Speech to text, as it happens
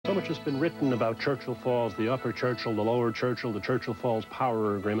much has been written about Churchill Falls, the Upper Churchill, the Lower Churchill, the Churchill Falls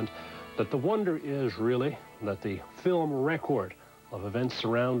Power Agreement, that the wonder is really that the film record of events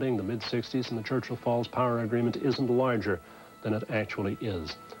surrounding the mid-60s and the Churchill Falls Power Agreement isn't larger than it actually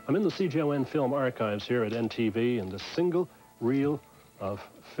is. I'm in the CJON film archives here at NTV, and the single reel of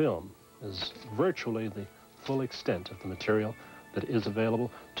film is virtually the full extent of the material that is available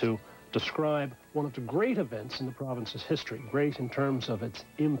to describe one of the great events in the province's history, great in terms of its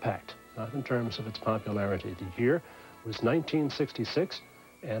impact, not in terms of its popularity. The year was 1966,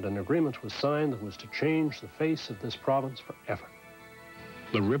 and an agreement was signed that was to change the face of this province forever.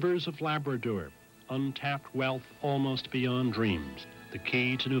 The rivers of Labrador, untapped wealth almost beyond dreams, the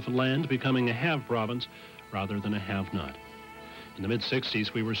key to Newfoundland becoming a have province rather than a have-not. In the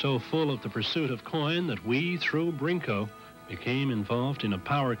mid-60s, we were so full of the pursuit of coin that we, through Brinko, became involved in a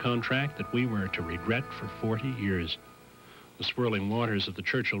power contract that we were to regret for 40 years. The swirling waters of the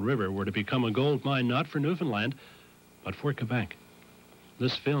Churchill River were to become a gold mine not for Newfoundland, but for Quebec.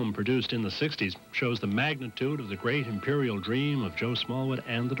 This film, produced in the 60s, shows the magnitude of the great imperial dream of Joe Smallwood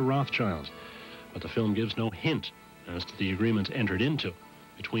and the de Rothschilds. But the film gives no hint as to the agreement entered into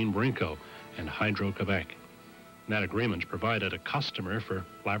between Brinko and Hydro-Quebec. That agreement provided a customer for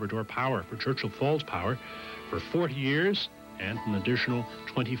Labrador Power, for Churchill Falls Power, for 40 years and an additional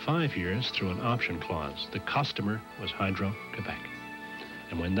 25 years through an option clause. The customer was Hydro-Quebec.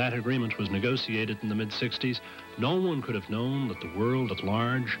 And when that agreement was negotiated in the mid-60s, no one could have known that the world at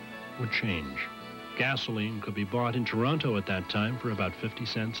large would change. Gasoline could be bought in Toronto at that time for about 50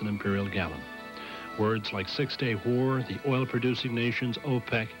 cents an imperial gallon. Words like Six-Day War, the oil-producing nations,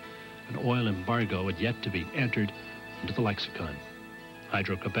 OPEC, and oil embargo had yet to be entered into the lexicon.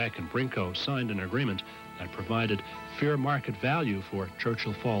 Hydro-Quebec and Brinko signed an agreement that provided fair market value for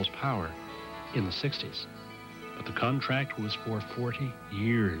Churchill Falls Power in the 60s. But the contract was for 40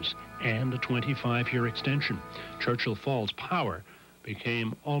 years and a 25-year extension. Churchill Falls Power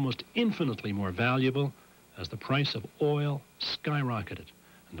became almost infinitely more valuable as the price of oil skyrocketed,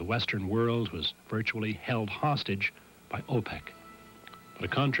 and the Western world was virtually held hostage by OPEC. But a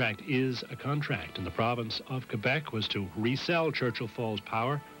contract is a contract, and the province of Quebec was to resell Churchill Falls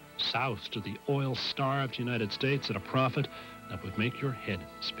Power south to the oil-starved United States at a profit that would make your head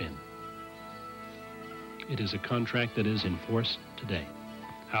spin. It is a contract that is in force today.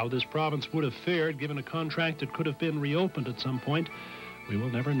 How this province would have fared given a contract that could have been reopened at some point, we will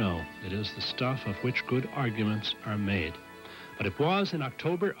never know. It is the stuff of which good arguments are made. But it was in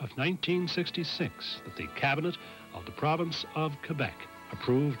October of 1966 that the cabinet of the province of Quebec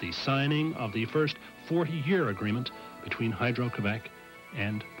approved the signing of the first 40-year agreement between Hydro-Quebec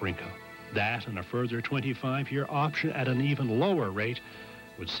and Brinko. That and a further 25-year option at an even lower rate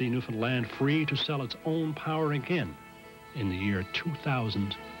would see Newfoundland free to sell its own power again in the year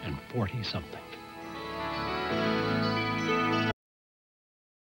 2040-something.